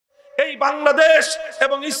এই বাংলাদেশ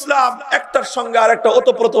এবং ইসলাম একটার সঙ্গে আরেকটা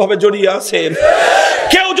ওতপ্রোতভাবে জড়িয়ে আছে।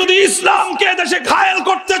 কেউ যদি ইসলামকে এদেশে ঘায়েল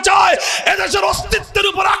করতে চায়, এদেশের অস্তিত্বের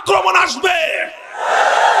উপর আক্রমণ আসবে।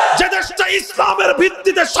 যে দেশটা ইসলামের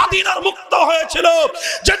ভিত্তিতে স্বাধীন আর মুক্ত হয়েছিল,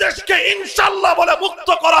 যে দেশকে ইনশাআল্লাহ বলে মুক্ত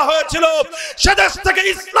করা হয়েছিল, সে দেশ থেকে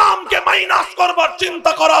ইসলামকে মাইনাস করবার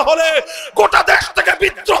চিন্তা করা হলে গোটা দেশ থেকে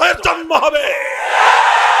বিদ্রোহের জন্ম হবে।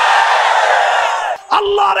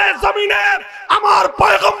 আল্লাহর এই জমিনে আমার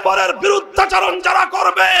পয়গম্বরের বিরুদ্ধাচরণ যারা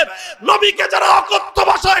করবে, নবীকে যারা অকথ্য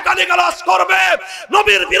ভাষায় গালিগালাজ করবে,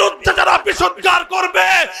 নবীর বিরুদ্ধে যারা বিশুদ্ধার করবে,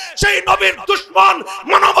 সেই নবীর দুশমন,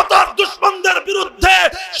 মানবতার দুশমনদের বিরুদ্ধে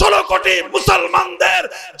 16 কোটি মুসলমানদের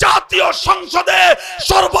জাতীয় সংসদে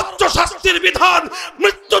সর্বোচ্চ শাস্তির বিধান,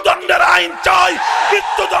 মৃত্যুদণ্ডের আইন চাই,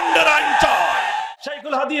 মৃত্যুদণ্ডের আইন চাই।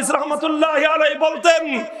 শাইখুল হাদিস রহমাতুল্লাহি আলাইহি বলতেন,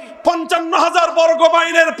 55,000 বর্গ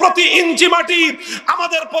মাইলের প্রতি ইঞ্চি মাটি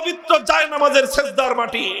আমাদের পবিত্র জায়নামাজের সেজদার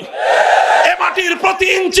মাটি। এই মাটির প্রতি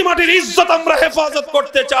ইঞ্চি মাটির ইজ্জত আমরা হেফাজত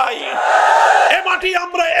করতে চাই। এই মাটি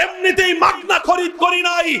আমরা এমনিতেই মাগনা খরিদ করি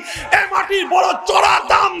নাই, এই মাটি বড় চড়া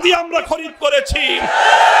দাম দিয়ে আমরা খরিদ করেছি।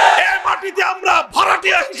 এই মাটিতে আমরা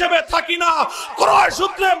ভাড়াটিয়া হিসেবে থাকি না, ক্রয়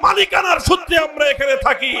সূত্রে, মালিকানার সূত্রে আমরা এখানে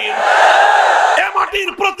থাকি। এই মাটির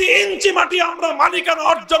প্রতি ইঞ্চি মাটি আমরা মালিকানা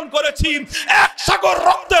অর্জন করেছি এক সাগর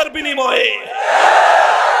রক্তের বিনিময়ে।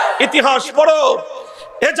 ইতিহাস পড়ো,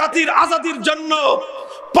 এ জাতির আজাদির জন্য,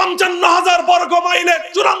 55,000 বর্গ মাইলের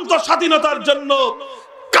চূড়ান্ত স্বাধীনতার জন্য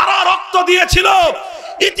কারা রক্ত দিয়েছিল।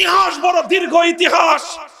 ইতিহাস বড় দীর্ঘ ইতিহাস।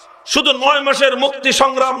 শুধু 9 মাসের মুক্তি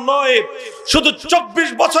সংগ্রাম নয়, শুধু 24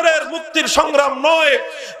 বছরের মুক্তির সংগ্রাম নয়,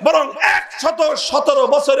 বরং 117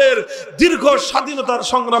 বছরের দীর্ঘ স্বাধীনতার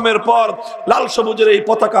সংগ্রামের পর লাল সবুজের এই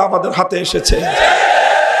পতাকা আমাদের হাতে এসেছে।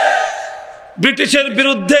 ব্রিটিশের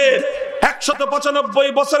বিরুদ্ধে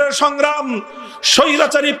 195 বছরের সংগ্রাম,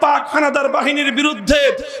 স্বৈরাচারী পাক হানাদার বাহিনীর বিরুদ্ধে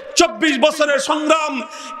 24 বছরের সংগ্রাম,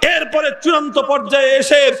 এরপরে চূড়ান্ত পর্যায়ে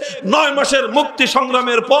এসে 9 মাসের মুক্তি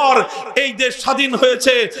সংগ্রামের পর এই দেশ স্বাধীন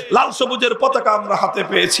হয়েছে। লাল সবুজের পতাকা আমরা হাতে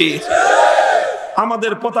পেয়েছি।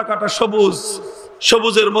 আমাদের পতাকাটা সবুজ,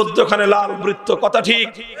 সবুজের মধ্যখানে লাল বৃত্ত, কথা ঠিক?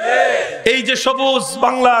 এই যে সবুজ,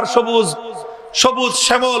 বাংলার সবুজ, সবুজ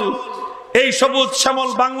শ্যামল, এই সবুজ শ্যামল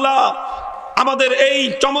বাংলা, আমাদের এই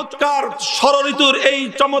চমৎকার ষড়ঋতুর এই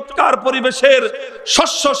চমৎকার পরিবেশের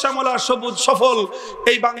শস্য শ্যামলা সবুজ সফল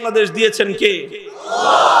এই বাংলাদেশ দিয়েছেন কে?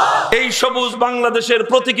 এই সবুজ বাংলাদেশের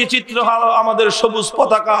প্রতীকী চিত্র হলো আমাদের সবুজ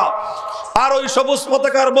পতাকা। আর ওই সবুজ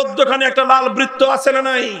পতাকার মধ্যখানে একটা লাল বৃত্ত আছে না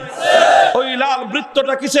নাই? ওই লাল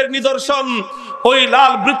বৃত্তটা কিসের নিদর্শন? ওই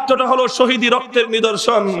লাল বৃত্তটা হলো শহীদি রক্তের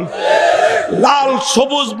নিদর্শন। লাল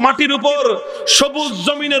সবুজ মাটির উপর, সবুজ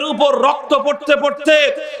জমিনের উপর রক্ত পড়তে পড়তে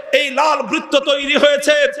এই লাল বৃত্ত তৈরি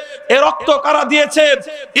হয়েছে। এই রক্ত কারা দিয়েছে?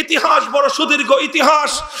 ইতিহাস বড় সুদীর্ঘ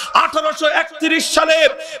ইতিহাস। 1831 সালে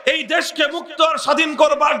এই দেশকে মুক্ত আর স্বাধীন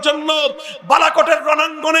করবার জন্য বালাকোটের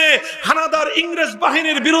রণাঙ্গনে হানাদার ইংরেজ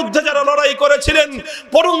বাহিনীর বিরুদ্ধে যারা লড়াই করেছিলেন,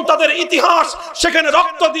 পড়ুন তাদের ইতিহাস। সেখানে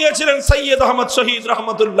রক্ত দিয়েছিলেন সৈয়দ আহমদ শহীদ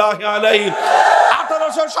রহমতুল্লাহি আলাইহি।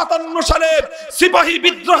 1857 সালে সিপাহী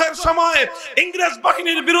বিদ্রোহের সময় ইংরেজ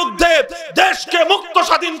বাহিনীর বিরুদ্ধে দেশকে মুক্ত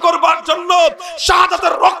স্বাধীন করবার জন্য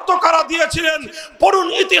শাহাদাতের রক্ত কারা দিয়েছিলেন? পড়ুন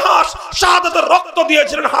ইতিহাস। শাহাদাতের রক্ত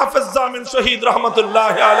দিয়েছিলেন হাফেজ জামিন শহীদ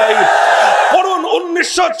রহমতুল্লাহি আলাইহি। পড়ুন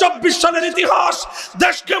 1924 সালের ইতিহাস।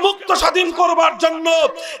 দেশকে মুক্ত স্বাধীন করবার জন্য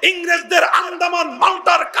ইংরেজদের আন্দামান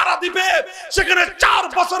মাল্টার কারাদ্বীপে সেখানে 4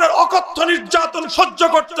 বছরের অকথ্য নির্যাতন সহ্য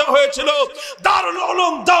করতে হয়েছিল দারুল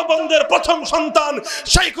উলুম দেওবন্দের প্রথম সন্তান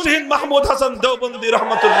শাইখুল হিন্দ মাহমুদ হাসান দেওবন্দি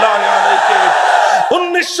রহমতুল্লাহি আলাইহি।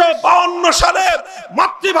 1952 সালে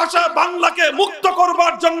মাতৃভাষা বাংলাকে মুক্ত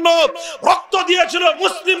করবার জন্য রক্ত দিয়েছিল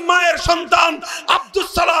মুসলিম মায়ের সন্তান আব্দুল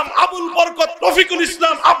সালাম, আবুল বরকত, রফিকুল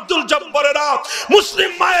ইসলাম, আব্দুল জব্বারেরা।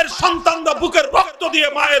 মুসলিম মায়ের সন্তানরা বুকের রক্ত দিয়ে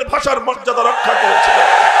মায়ের ভাষার মর্যাদা রক্ষা করেছিল।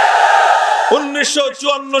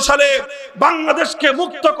 1954 সালে বাংলাদেশকে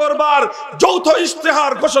মুক্ত করবার যৌথ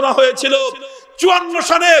ইশতেহার ঘোষণা হয়েছিল। 54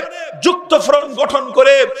 সালে যুক্ত ফ্রন্ট গঠন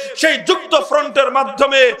করে সেই যুক্ত ফ্রন্টের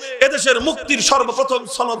মাধ্যমে এদেশের মুক্তির সর্বপ্রথম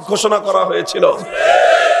সনদ ঘোষণা করা হয়েছিল।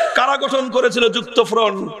 কারা গঠন করেছিল যুক্ত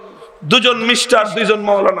ফ্রন্ট? 2 মিস্টার, 2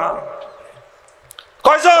 মাওলানা।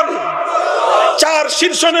 কয়জন? 4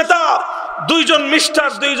 শীর্ষ নেতা, 2 মিস্টার,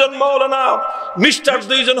 2 মাওলানা। মিস্টার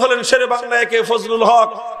 2 হলেন শেরে বাংলা একে ফজলুল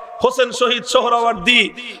হক, হোসেন শহীদ সোহরাওয়ার্দী।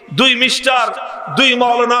 2 মিস্টার, 2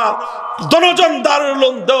 মাওলানা, দুজন দারুল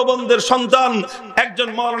উলুম দেওবন্দের সন্তান। একজন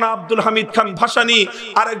মাওলানা আব্দুল হামিদ খান ভাসানী,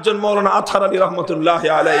 আর একজন মাওলানা আতহার আলী রহমতুল্লাহি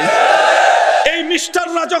আলাইহি। এই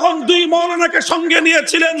মিস্টাররা যখন দুই মৌলানাকে সঙ্গে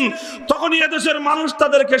নিয়েছিলেন তখনই এদেশের মানুষ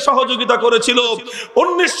তাদেরকে সহযোগিতা করেছিল।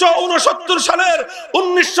 1969 সালের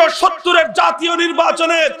 1970-এর জাতীয়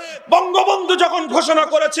নির্বাচনে বঙ্গবন্ধু যখন ঘোষণা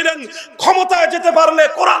করেছিলেন ক্ষমতায় যেতে পারলে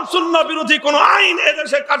কোরআন সুন্নাহ বিরোধী কোনো আইন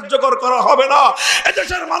এদেশে কার্যকর করা হবে না,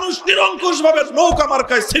 এদেশের মানুষ নিরঙ্কুশভাবে নৌকা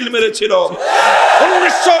মার্কায় সিল মেরেছিল।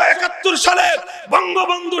 1971 সালে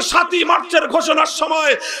বঙ্গবন্ধু 7ই মার্চের ঘোষণার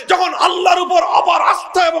সময় যখন আল্লাহর উপর অপার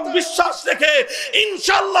আস্থা এবং বিশ্বাস রেখে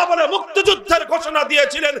ইনশাআল্লাহ বলে মুক্তিযুদ্ধের ঘোষণা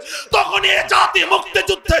দিয়েছিলেন, তখনই এই জাতি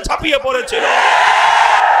মুক্তিযুদ্ধে ঝাঁপিয়ে পড়েছিল।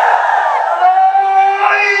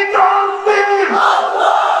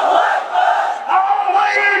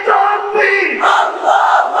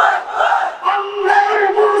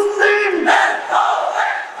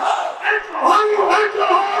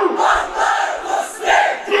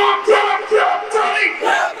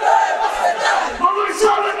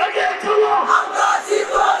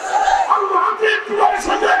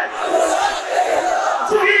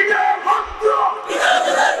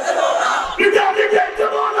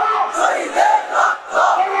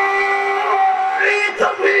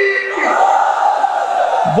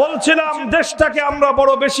 বলছিলাম দেশটাকে আমরা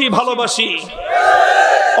বড় বেশি ভালোবাসি,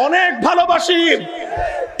 অনেক ভালোবাসি।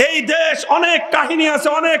 এই দেশ অনেক কাহিনী আছে,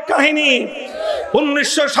 অনেক কাহিনী।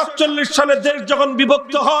 1947 সালে দেশ যখন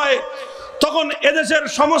বিভক্ত হয় তখন এদেশের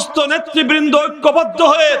সমস্ত নেতৃবৃন্দ ঐক্যবদ্ধ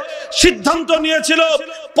হয়ে সিদ্ধান্ত নিয়েছিল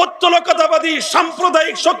প্রত্যলকতাবাদী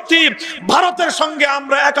সাম্প্রদায়িক শক্তি ভারতের সঙ্গে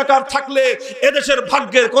আমরা একাকার থাকলে এদেশের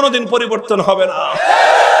ভাগ্যের কোনোদিন পরিবর্তন হবে না।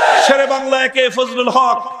 শেরে বাংলা একে ফজলুল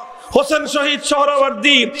হক, হোসেন শহীদ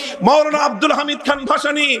সোহরাওয়ার্দী, মাওলানা আব্দুল হামিদ খান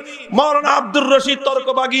ভাসানী, মাওলানা আব্দুর রশিদ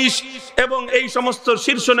তর্কবাগীশ এবং এই সমস্ত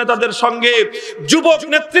শীর্ষ নেতাদের সঙ্গে যুবক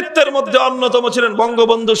নেতৃত্বের মধ্যে অন্যতম ছিলেন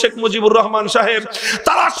বঙ্গবন্ধু শেখ মুজিবুর রহমান সাহেব।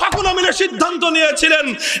 তারা সকলে মিলে সিদ্ধান্ত নিয়েছিলেন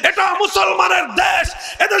এটা মুসলমানের দেশ,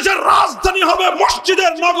 এদেশের রাজধানী হবে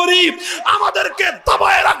মসজিদের নগরী। আমাদেরকে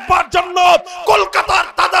দাবায় রাখবার জন্য কলকাতার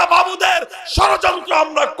দাদা বাবুদের ষড়যন্ত্র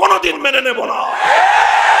আমরা কোনোদিন মেনে নেব না।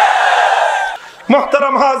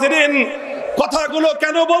 মুহতারাম হাজিরিন, কথাগুলো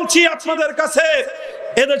কেন বলছি আপনাদের কাছে?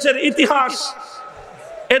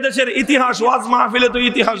 এদেশের ইতিহাস ওয়াজ মাহফিলে তো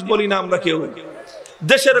ইতিহাস বলি না আমরা কেউ।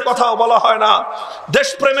 দেশের কথাও বলা হয় না,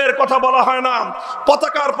 দেশপ্রেমের কথা বলা হয় না,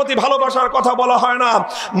 পতাকার প্রতি ভালোবাসার কথা বলা হয় না,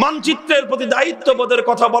 মানচিত্রের প্রতি দায়িত্ববোধের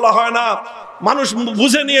কথা বলা হয় না। মানুষ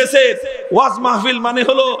বুঝে নিয়েছে ওয়াজ মাহফিল মানে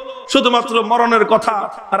হলো শুধুমাত্র মরণের কথা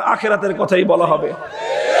আর আখিরাতের কথাই বলা হবে।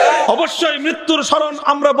 অবশ্যই মৃত্যুর স্মরণ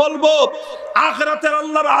আমরা বলবো, আখিরাতের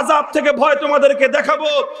আল্লাহর আযাব থেকে ভয় তোমাদেরকে দেখাবো।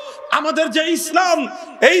 আমাদের যে ইসলাম,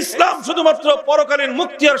 এই ইসলাম শুধুমাত্র পরকালীন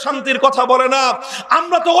মুক্তি আর শান্তির কথা বলে না।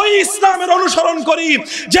 আমরা তো ওই ইসলামের অনুসরণ করি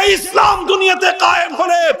যে ইসলাম দুনিয়াতে কায়েম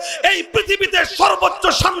হলে এই পৃথিবীতে সর্বোচ্চ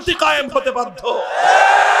শান্তি কায়েম হতে বাধ্য।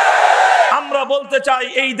 আমরা বলতে চাই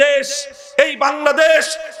এই দেশ, এই বাংলাদেশ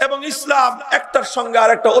এবং ইসলাম একটার সঙ্গে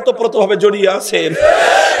আরেকটা ওতপ্রোতভাবে জড়িয়ে আছে।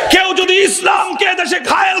 কেউ যদি ইসলামকে এদেশে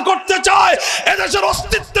ঘায়েল করতে চায়, এদেশের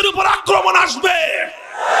অস্তিত্বের উপর আক্রমণ আসবে।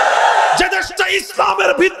 যে দেশটা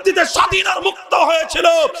ইসলামের ভিত্তিতে স্বাধীন আর মুক্ত হয়েছিল,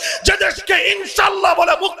 যে দেশকে ইনশাআল্লাহ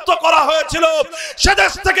বলে মুক্ত করা হয়েছিল, সে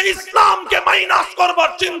দেশ থেকে ইসলামকে মাইনাস করবার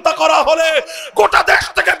চিন্তা করা হলে গোটা দেশ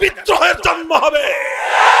থেকে বিদ্রোহের জন্ম হবে।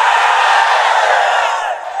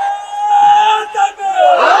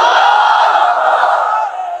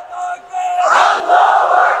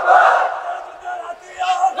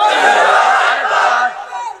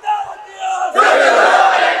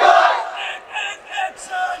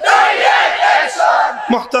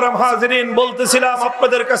 মুহতারাম হাজিরিন, বলতেছিলাম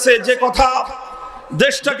আপনাদের কাছে যে কথা,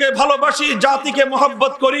 দেশটাকে ভালোবাসি, জাতিকে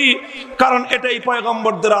মহব্বত করি, কারণ এটাই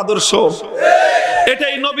পয়গম্বরদের আদর্শ,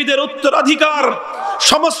 এটাই নবীদের উত্তরাধিকার।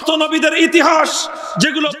 সমস্ত নবীদের ইতিহাস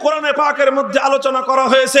যেগুলো কোরআনে পাকের মধ্যে আলোচনা করা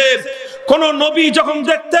হয়েছে, কোন নবী যখন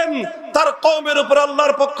দেখতেন তার কওমের উপর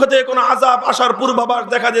আল্লাহর পক্ষ থেকে কোনো আযাব আসার পূর্বাভাস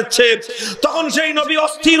দেখা যাচ্ছে, তখন সেই নবী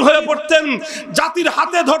অস্থির হয়ে পড়তেন, জাতির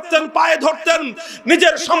হাতে ধরতেন, পায়ে ধরতেন,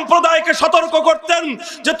 নিজের সম্প্রদায়কে সতর্ক করতেন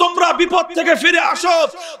যে তোমরা বিপদ থেকে ফিরে আসো,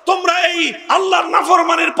 তোমরা এই আল্লাহর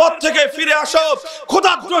নাফরমানির পথ থেকে ফিরে আসো,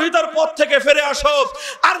 খোদাদ্রোহিতার পথ থেকে ফিরে আসো,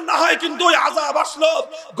 আর না হয় কিন্তু ওই আযাব আসলো,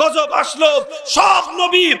 গজব আসলো। সব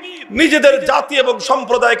নবী নিজেদের জাতি এবং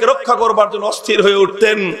সম্প্রদায়কে রক্ষা করবার জন্য অস্থির হয়ে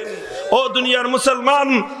উঠতেন। ও দুনিয়ার মুসলমান,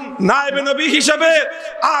 নায়েবে নবী হিসেবে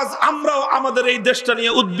আজ আমরাও আমাদের এই দেশটা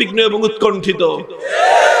নিয়ে উদ্বিগ্ন এবং উৎকণ্ঠিত।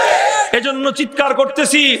 এজন্য চিৎকার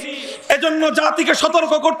করতেছি, এজন্য জাতিকে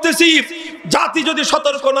সতর্ক করতেছি। জাতি যদি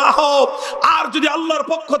সতর্ক না হোক, আর যদি আল্লাহর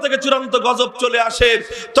পক্ষ থেকে চূড়ান্ত গজব চলে আসে,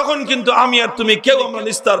 তখন কিন্তু আমি আর তুমি কেউ আমরা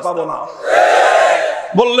নিস্তার পাবো না।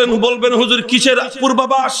 বলবেন হুজুর কিসের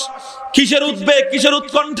পূর্বাভাস, কিসের উদ্বেগ, কিসের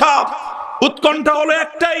উৎকণ্ঠা? উৎকণ্ঠা হলো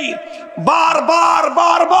একটাই, বারবার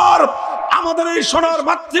আমাদের এই সোনার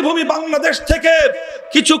মাতৃভূমি বাংলাদেশ থেকে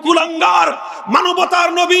কিছু কুলাঙ্গার মানবতার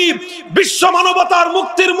নবী, বিশ্ব মানবতার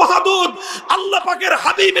মুক্তির মহাদূত, আল্লাহ পাকের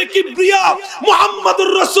হাবিবে কিবরিয়া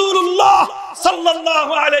মুহাম্মদুর রাসূলুল্লাহ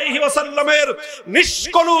সাল্লাল্লাহু আলাইহি ওয়াসাল্লামের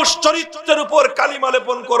নিষ্কলুষ চরিত্রের উপর কালিমা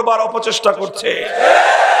লেপন করবার অপচেষ্টা করছে।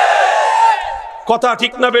 কথা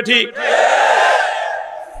ঠিক না বেঠিক?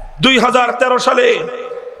 2013 সালে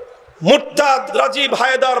মুরতাদ রাজীব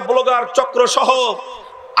হায়দার ব্লগার চক্র সহ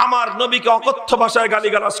আমার নবীকে অকথ্য ভাষায়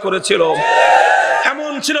গালিগালাজ করেছিল।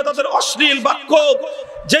 এমন ছিল তাদের অশ্লীল বাক্য,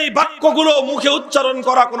 যেই বাক্যগুলো মুখে উচ্চারণ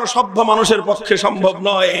করা কোনো সভ্য মানুষের পক্ষে সম্ভব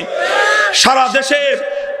নয়। সারা দেশে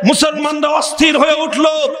মুসলমানরা অস্থির হয়ে উঠল।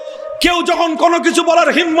 কেউ যখন কোনো কিছু বলার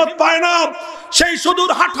হিম্মত পায় না, সেই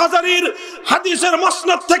সুদূর হাটহাজারীর হাদিসের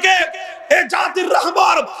মসনদ থেকে এ জাতির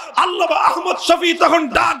রাহবার আল্লামা আহমদ শফি তখন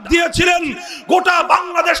ডাক দিয়েছিলেন, গোটা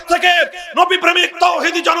বাংলাদেশ থেকে নবী প্রেমিক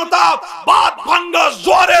তাওহীদি জনতা বাদ ভাঙ্গা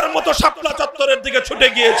জোয়ারের মতো শাপলা চত্বরের দিকে ছুটে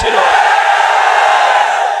গিয়েছিল।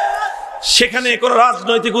 সেখানে কোনো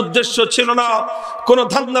রাজনৈতিক উদ্দেশ্য ছিল না, কোনো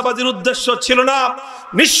ধান্দাবাজির উদ্দেশ্য ছিল না,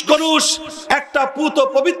 নিষ্কলুষ একটা পুত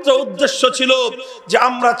পবিত্র উদ্দেশ্য ছিল যে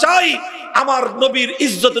আমরা চাই আমার নবীর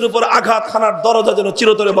ইজ্জতের উপর আঘাত হানার দরজা যেন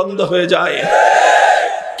চিরতরে বন্ধ হয়ে যায়।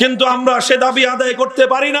 কিন্তু আমরা সে দাবি আদায় করতে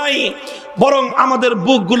পারি নাই, বরং আমাদের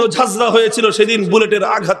বুকগুলো ঝাঁঝরা হয়েছিল সেদিন বুলেটের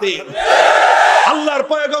আঘাতে। আল্লাহর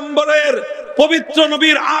পয়গম্বরের পবিত্র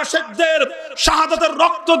নবীর আশিকদের শাহাদাতের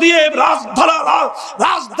রক্ত দিয়ে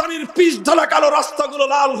রাজধানীর পিচ ঢালা কালো রাস্তাগুলো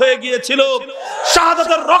লাল হয়ে গিয়েছিল।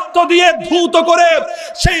 শাহাদাতের রক্ত দিয়ে ধৌত করে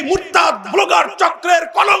সেই মুরতাদ ব্লগার চক্রের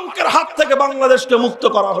কলঙ্কের হাত থেকে বাংলাদেশকে মুক্ত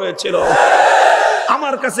করা হয়েছিল।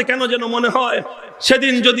 আমার কাছে কেন যেন মনে হয়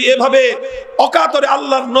সেদিন যদি এভাবে অকাতরে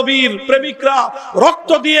আল্লাহর নবীর প্রেমিকরা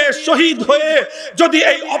রক্ত দিয়ে শহীদ হয়ে যদি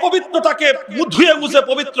এই অপবিত্রতাকে ধুয়ে মুছে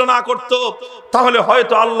পবিত্র না করত, তাহলে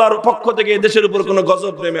হয়তো আল্লাহর পক্ষ থেকে দেশের উপর কোনো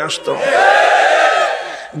গজব নেমে আসতো।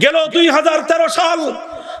 গেল 2013 সাল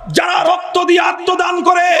যারা রক্ত দিয়ে আত্মদান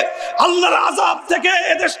করে আল্লাহর আযাব থেকে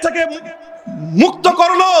এদেশ থেকে মুক্ত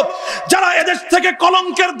করলো, যারা এদেশ থেকে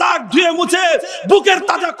কলঙ্কের দাগ ধুয়ে মুছে বুকের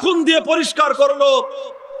তাজা খুন দিয়ে পরিষ্কার করলো,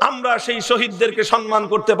 আমরা সেই শহীদদেরকে সম্মান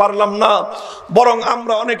করতে পারলাম না, বরং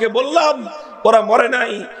আমরা অনেকে বললাম ওরা মরে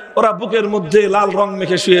নাই, ওরা বুকের মধ্যে লাল রং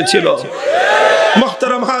মেখে শুয়েছিল।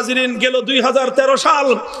 মুহতারাম হাজিরিন, গেল 2013 সাল,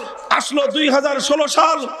 আসলো 2016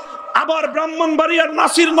 সাল, আবার ব্রাহ্মণবাড়িয়ার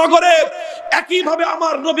নাসির নগরে একইভাবে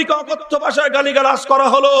আমার নবীকে অকথ্য ভাষায় গালিগালাজ করা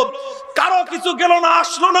হলো। কারো কিছু গেল না,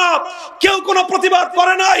 আসলো না, কেউ কোনো প্রতিবাদ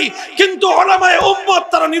করে নাই, কিন্তু উলামায়ে উম্মত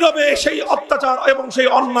তারা নীরবে সেই অত্যাচার এবং সেই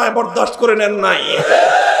অন্যায় বরদাস্ত করে নেন নাই।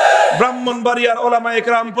 ব্রাহ্মণবাড়িয়ার উলামায়ে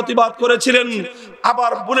কেরাম প্রতিবাদ করেছিলেন,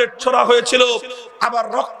 আবার বুলেট ছোড়া হয়েছিল, আবার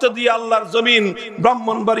রক্ত দিয়ে আল্লাহর জমিন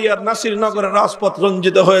ব্রাহ্মণবাড়িয়ার নাসির নগরের রাজপথ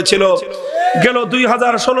রঞ্জিত হয়েছিল। গেল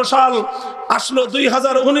 2016 সাল, আসলো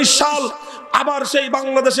 2019 সাল, আবার সেই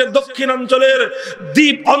বাংলাদেশের দক্ষিণাঞ্চলের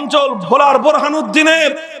দ্বীপ অঞ্চল ভোলার বোরহানুদ্দিনের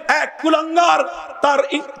এক কুলাঙ্গার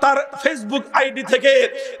তার ফেসবুক আইডি থেকে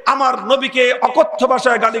আমার নবীকে অকথ্য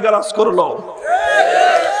ভাষায় গালিগালাজ করলো।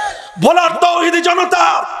 ভোলার তাওহীদি জনতা,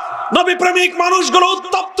 নবী প্রেমিক মানুষগুলো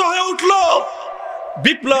উত্তপ্ত হয়ে উঠলো।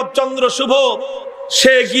 বিপ্লব চন্দ্র শুভ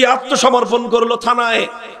সে গিয়ে আত্মসমর্পণ করলো থানায়,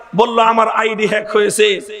 বলল আমার আইডি হ্যাক হয়েছে।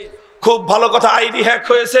 খুব ভালো কথা, আইডি হ্যাক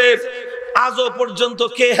হয়েছে। আজও পর্যন্ত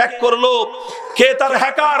কে হ্যাক করলো, কে তার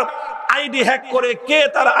হ্যাকার, আইডি হ্যাক করে কে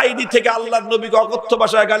তার আইডি থেকে আল্লাহর নবীকে অকথ্য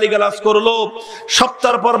ভাষায় গালিগালাজ করলো।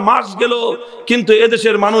 সপ্তাহ পর মাস গেল, কিন্তু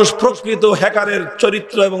এদেশের মানুষ প্রকৃত হ্যাকারের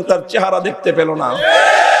চরিত্র এবং তার চেহারা দেখতে পেল না।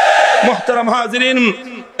 মুহতারাম হাজিরিন,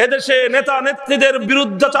 এদেশে নেতা নেত্রীদের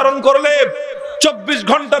বিরুদ্ধাচরণ করলে 24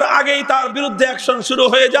 ঘন্টার আগেই তার বিরুদ্ধে অ্যাকশন শুরু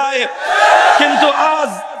হয়ে যায়। কিন্তু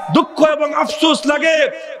আজ দুঃখ এবং আফসোস লাগে,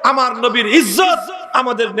 আমার নবীর ইজ্জত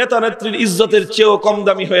আমাদের নেতা নেত্রীর ইজ্জতের চেয়েও কম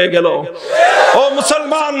দামি হয়ে গেল। ও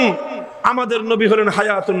মুসলমান, আমাদের নবী হলেন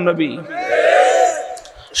হায়াতুন নবী।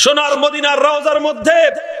 সোনার মদিনার রওজার মধ্যে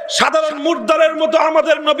সাধারণ মুর্দারের মতো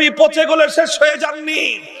আমাদের নবী পচে গলে শেষ হয়ে যাননি।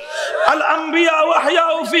 আল আম্বিয়া ওয়া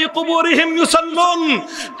আহয়াউ ফি কুবুরিহিম ইউসাল্লুন।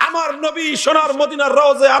 আমার নবী সোনার মদিনার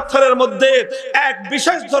রওজায়ে আতহারের মধ্যে এক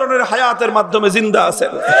বিশেষ ধরনের হায়াতের মাধ্যমে জিন্দা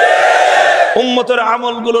আছেন। উম্মতের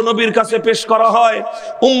আমলগুলো নবীর কাছে পেশ করা হয়।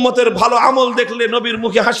 উম্মতের ভালো আমল দেখলে নবীর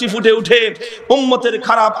মুখে হাসি ফুটে উঠে, উম্মতের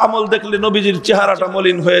খারাপ আমল দেখলে নবীজির চেহারাটা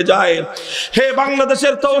মলিন হয়ে যায়। হে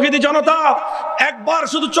বাংলাদেশের তাওহীদি জনতা, একবার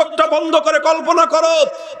শুধু চোখটা বন্ধ করে কল্পনা করো,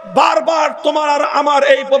 বারবার তোমার আর আমার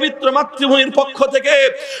এই পবিত্র মাতৃভূমির পক্ষ থেকে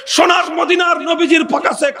সোনার মদিনার নবীজির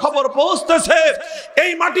কাছে খবর পৌঁছতেছে।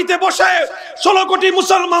 এই মাটিতে বসে 16 কোটি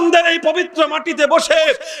মুসলমানদের এই পবিত্র মাটিতে বসে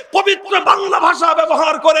পবিত্র বাংলা ভাষা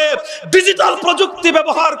ব্যবহার করে ডিজিটাল ডিজিটাল প্রযুক্তি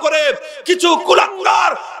ব্যবহার করে কিছু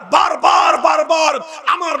কুলাঙ্গার বারবার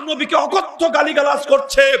আমার নবীকে অকথ্য গালিগালাজ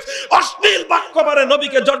করছে, অশ্লীল বাক্যবারে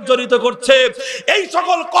নবীকে জর্জরিত করছে। এই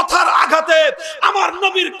সকল কথার আঘাতে আমার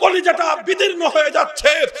নবীর কলিজাটা বিদীর্ণ হয়ে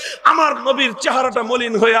যাচ্ছে, আমার নবীর চেহারাটা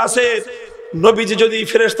মলিন হয়ে আছে। নবীজি যদি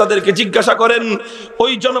ফেরেশতাদেরকে জিজ্ঞাসা করেন,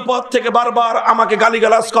 ওই জনপদ থেকে বারবার আমাকে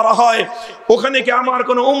গালিগালাজ করা হয়, ওখানে কি আমার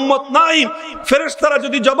কোনো উম্মত নাই? ফেরেশতারা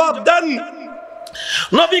যদি জবাব দেন,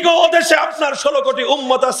 নবী গো, ও দেশে আপনার 16 কোটি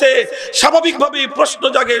উম্মত আছে, স্বাভাবিকভাবেই প্রশ্ন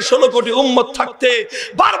জাগে 16 কোটি উম্মত থাকতে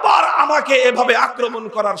বারবার আমাকে এভাবে আক্রমণ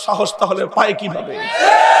করার সাহস তাহলে পায় কিভাবে?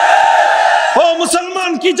 ও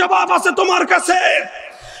মুসলমান, কি জবাব আছে তোমার কাছে?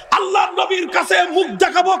 আল্লাহর নবীর কাছে মুখ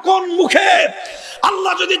দেখাবো কোন মুখে?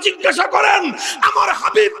 আল্লাহ যদি জিজ্ঞাসা করেন, আমার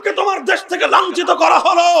হাবিবকে তোমার দেশ থেকে লাঞ্ছিত করা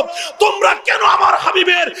হলো, তোমরা কেন আমার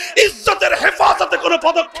হাবিবের ইজ্জতের হেফাজতে কোনো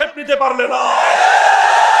পদক্ষেপ নিতে পারলে না?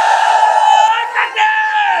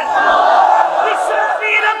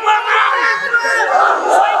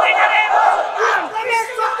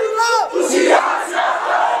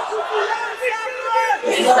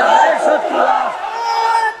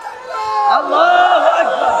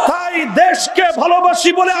 তাই দেশকে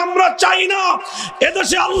ভালোবাসি বলে আমরা চাই না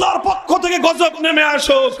এদেশে আল্লাহর পক্ষ থেকে গজব নেমে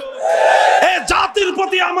আসুক। এই জাতির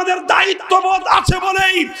প্রতি আমাদের দায়িত্ববোধ আছে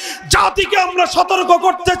বলেই জাতিকে আমরা সতর্ক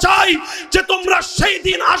করতে চাই যে তোমরা সেই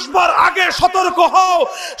দিন আসবার আগে সতর্ক হও,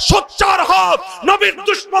 সোচ্চার হও, নবীর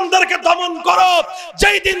দুশমনদেরকে দমন করো।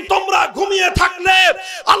 যেই দিন তোমরা ঘুমিয়ে থাকলে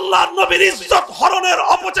আল্লাহর নবীর ইজ্জত হরণের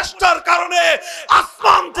অপচেষ্টার কারণে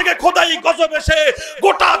আসমান থেকে খোদাই গজব এসে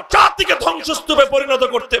গোটা জাতিকে ধ্বংসস্তূপে পরিণত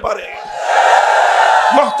করতে পারে।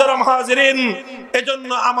 মুহতারাম হাজিরিন, এজন্য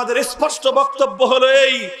আমাদের স্পষ্ট বক্তব্য হলো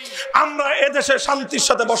এই, আমরা এদেশে শান্তির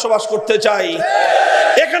সাথে বসবাস করতে চাই।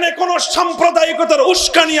 এখানে কোনো সাম্প্রদায়িকতার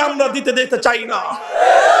উস্কানি আমরা দিতে চাই না।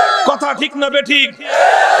 কথা ঠিক না বেঠিক?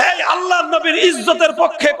 এই আল্লাহর নবীর ইজ্জতের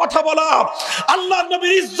পক্ষে কথা বলা, আল্লাহর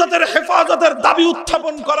নবীর ইজ্জতের হেফাজতের দাবি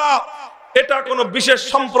উত্থাপন করা, এটা কোনো বিশেষ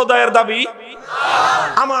সম্প্রদায়ের দাবি।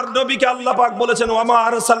 আমার নবীকে আল্লাহ পাক বলেছেন, ওয়ামা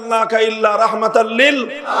আরসালনাকা ইল্লা রাহমাতাল লিল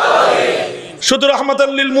আলামিন। শুধু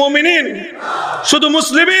রাহমাতাল লিল মুমিনিন, শুধু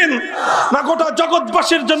মুসলিমিন না, গোটা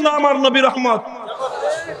জগৎবাসীর জন্য আমার নবী রহমত,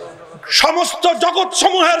 সমস্ত জগৎ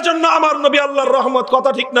সমূহের জন্য আমার নবী আল্লাহর রহমত।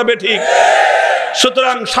 কথা ঠিক না বেঠিক?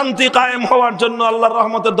 সুতরাং শান্তি কায়েম হওয়ার জন্য আল্লাহর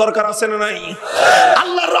রহমতের দরকার আছে না নাই?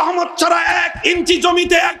 আল্লাহর রহমত ছাড়া 1 ইঞ্চি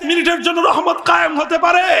জমিতে 1 মিনিটের জন্য রহমত কায়েম হতে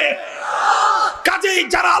পারে? কাজেই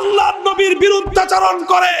যারা আল্লাহর নবীর বিরুদ্ধাচরণ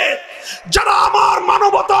করে, যারা আমার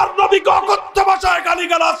মানবতার নবীকে অকথ্য ভাষায়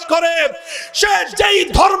গালিগালাজ করে, সে যেই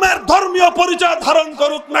ধর্মের ধর্মীয় পরিচয় ধারণ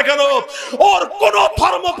করুক না কেন, ওর কোনো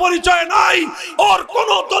ধর্ম পরিচয় নাই, ওর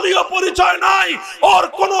কোনো দলীয় পরিচয় নাই, ওর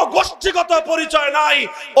কোনো গোষ্ঠীগত পরিচয় নাই,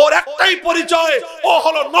 ওর একটাই পরিচয়, ও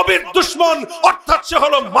হলো নবীর দুশমন, অর্থাৎ সে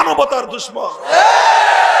হলো মানবতার দুশমন।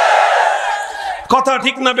 কথা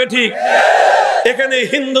ঠিক না বেঠিক? এখানে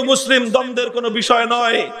হিন্দু মুসলিম দ্বন্দ্বের কোনো বিষয়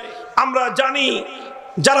নয়। আমরা জানি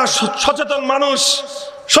যারা সচেতন মানুষ,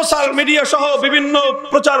 সোশ্যাল মিডিয়া সহ বিভিন্ন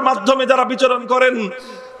প্রচার মাধ্যমে যারা বিচরণ করেন,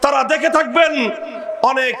 তারা দেখে থাকবেন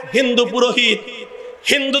অনেক হিন্দু পুরোহিত,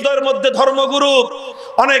 হিন্দুদের মধ্যে ধর্মগুরু,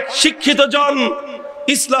 অনেক শিক্ষিত জন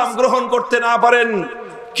ইসলাম গ্রহণ করতে না পারেন,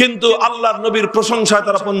 কিন্তু আল্লাহর নবীর প্রশংসায়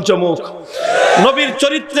তারা পঞ্চমুখ। নবীর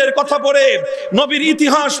চরিত্রের কথা পড়ে, নবীর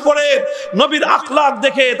ইতিহাস পড়ে, নবীর আখলাক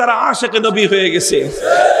দেখে তারা আশেকে নবী হয়ে গেছে।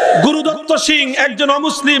 গুরুদত্ত সিং একজন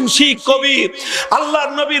অমুসলিম শিখ কবি,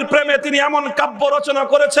 আল্লাহর নবীর প্রেমে তিনি এমন কাব্য রচনা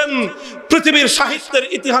করেছেন, পৃথিবীর সাহিত্যের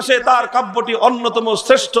ইতিহাসে তার কাব্যটি অন্যতম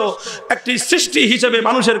শ্রেষ্ঠ একটি সৃষ্টি হিসেবে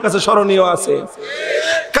মানুষের কাছে স্মরণীয় আছে।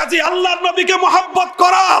 কাজী আল্লাহর নবীকে মহব্বত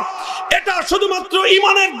করা এটা শুধুমাত্র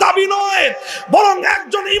ঈমানের দাবি নয়, বরং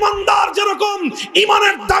একজন ঈমানদার যেরকম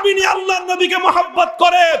ঈমানের দাবি নিয়ে আল্লাহর নবীকে মহব্বত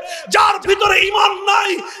করে, যার ভিতরে ঈমান নাই,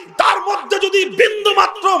 তার মধ্যে যদি বিন্দু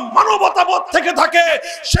মাত্র মানবতাবোধ থেকে থাকে,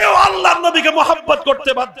 সেও আল্লাহর নবীকে মহব্বত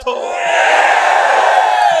করতে বাধ্য।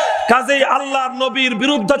 কাজেই আল্লাহর নবীর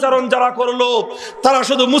বিরুদ্ধাচরণ যারা করলো, তারা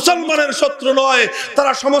শুধু মুসলমানের শত্রু নয়,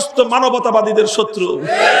 তারা সমস্ত মানবতাবাদীদের শত্রু।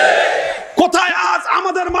 কোথায় আজ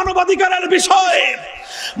আমাদের মানবাধিকারের বিষয়?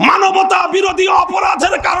 মানবতা বিরোধী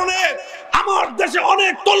অপরাধের কারণে আমার দেশে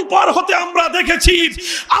অনেক তোলপাড় হতে আমরা দেখেছি।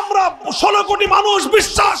 আমরা 16 কোটি মানুষ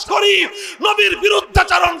বিশ্বাস করি নবীর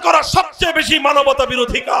বিরুদ্ধাচরণ করা সবচেয়ে বেশি মানবতা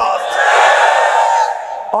বিরোধী কাজ।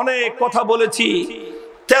 অনেক কথা বলেছি,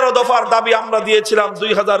 13 দফার দাবি আমরা দিয়েছিলাম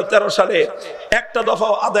 2013 সালে, একটা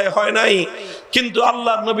দফাও আদায় হয় নাই, কিন্তু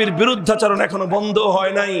আল্লাহর নবীর বিরুদ্ধাচরণ এখনো বন্ধ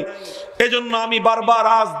হয় নাই। এজন্য আমি বারবার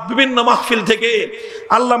আজ বিভিন্ন মাহফিল থেকে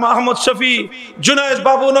আল্লামা আহমদ শফি, জুনায়েদ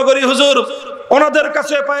বাবুনগরী হুজুর, ওনাদের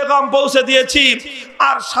কাছে পেগাম পৌঁছে দিয়েছি।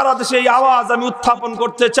 আর সারা দেশে এই আওয়াজ আমি উত্থাপন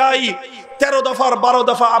করতে চাই, 13 দফার 12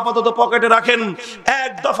 দফা আপাতত পকেটে রাখেন,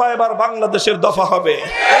 এক দফা এবার বাংলাদেশের দফা হবে।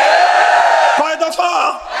 কয় দফা?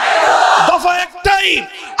 দফা একটাই,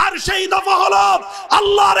 আর সেই দফা হলো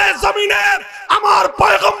আল্লাহর জমিনে আমার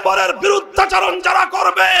পয়গম্বরের বিরুদ্ধাচরণ যারা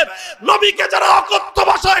করবে, নবীকে যারা অকথ্য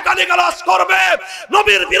ভাষায় গালিগালাজ করবে,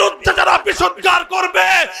 নবীর বিরুদ্ধে যারা বিশুদ্ধার করবে,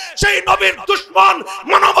 সেই নবীর দুশমন,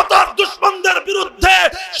 মানবতার দুশমনদের বিরুদ্ধে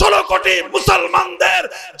 16 কোটি মুসলমানদের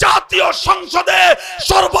জাতীয় সংসদে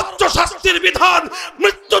সর্বোচ্চ শাস্তির বিধান,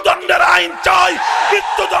 মৃত্যুদণ্ডের আইন চাই,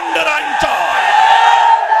 মৃত্যুদণ্ডের আইন চাই।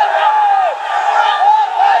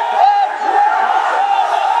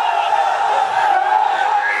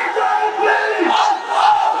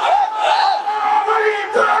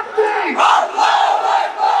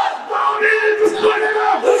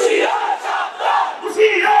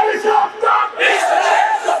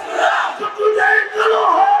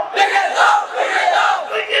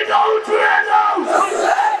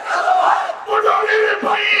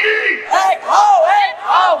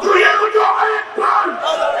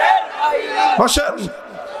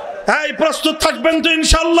 প্রস্তুত থাকবেন তো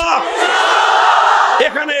ইনশাআল্লাহ?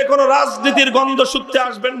 এখানে কোনো রাজনীতির গন্ধ শুনতে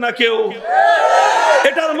আসবেন না কেউ।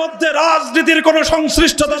 এটার মধ্যে রাজনীতির কোনো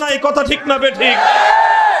সংশ্লিষ্টতা নাই, কথা ঠিক না বেঠিক?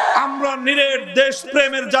 আমরা নিরেট দেশ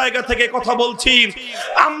প্রেমের জায়গা থেকে কথা বলছি।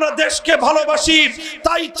 আমরা দেশকে ভালোবাসি,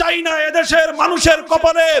 তাই চাই না এদেশের মানুষের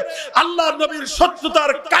কপালে আল্লাহর নবীর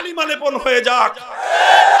শত্রুতার কালিমা লেপন হয়ে যাক।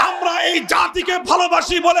 আমরা এই জাতিকে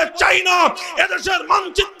ভালোবাসি বলে চাই না এদেশের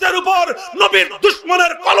মানচিত্রের উপর নবীর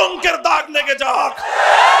দুশমনের কলঙ্কের দাগ লেগে যাক।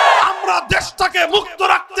 আমরা দেশটাকে মুক্ত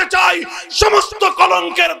রাখতে চাই সমস্ত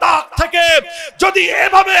কলঙ্কের দাগ থেকে। যদি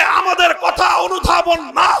এভাবে আমাদের কথা অনুধাবন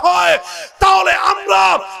না হয়, তাহলে আমরা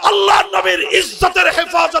আল্লাহর নবীর ইজ্জতের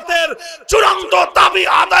হেফাজতের চূড়ান্ত দাবি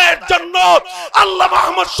আদায়ের জন্য আল্লাহ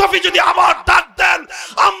মোহাম্মদ শফি যদি আবার ডাক দেন,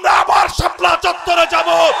 আমরা আবার শাপলা চত্বরে যাব,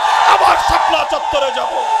 আবার শাপলা চত্বরে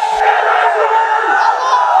যাব।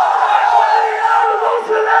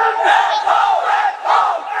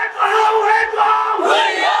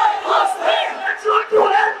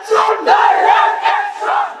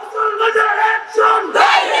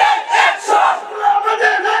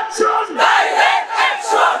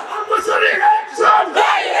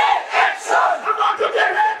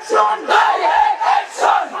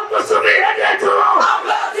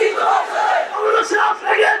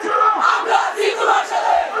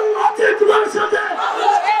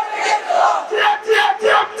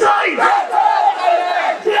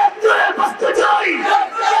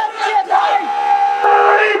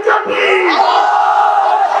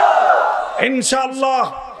 ইনশাআল্লাহ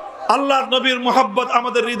আল্লাহর নবীর মুহাব্বত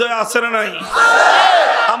আমাদের হৃদয়ে আছে না নাই?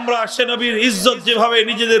 আমরা সে নবীর ইজ্জত যেভাবে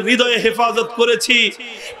নিজেদের হৃদয়ে হেফাজত করেছি,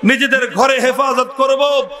 নিজেদের ঘরে হেফাজত করব।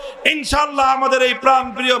 ইনশাআল্লাহ আমাদের এই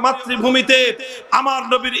প্রাণপ্রিয় মাতৃভূমিতে আমার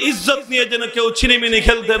নবীর ইজ্জত নিয়ে যেন কেউ ছিনিমিনি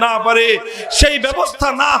খেলতে না পারে, সেই ব্যবস্থা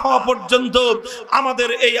না হওয়া পর্যন্ত আমাদের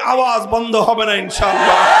এই আওয়াজ বন্ধ হবে না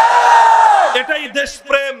ইনশাআল্লাহ। এটাই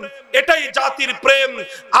দেশপ্রেম, এটাই জাতির প্রেম,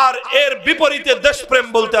 আর এর বিপরীতে দেশপ্রেম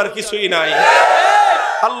বলতে আর কিছুই নাই।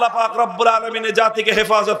 আল্লাহ পাক রব্বুল আলামিন জাতিকে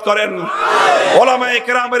হেফাজত করেন, ওলামায়ে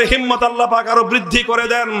কেরামের হিম্মত আল্লাহ পাক আরো বৃদ্ধি করে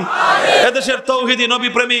দেন। এদেশের তৌহিদি নবী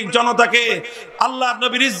প্রেমিক জনতাকে আল্লাহর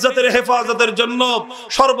নবীর ইজ্জতের হেফাজতের জন্য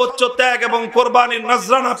সর্বোচ্চ ত্যাগ এবং কোরবানির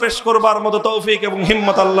নজরানা পেশ করবার মতো তৌফিক এবং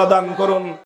হিম্মত আল্লাহ দান করুন।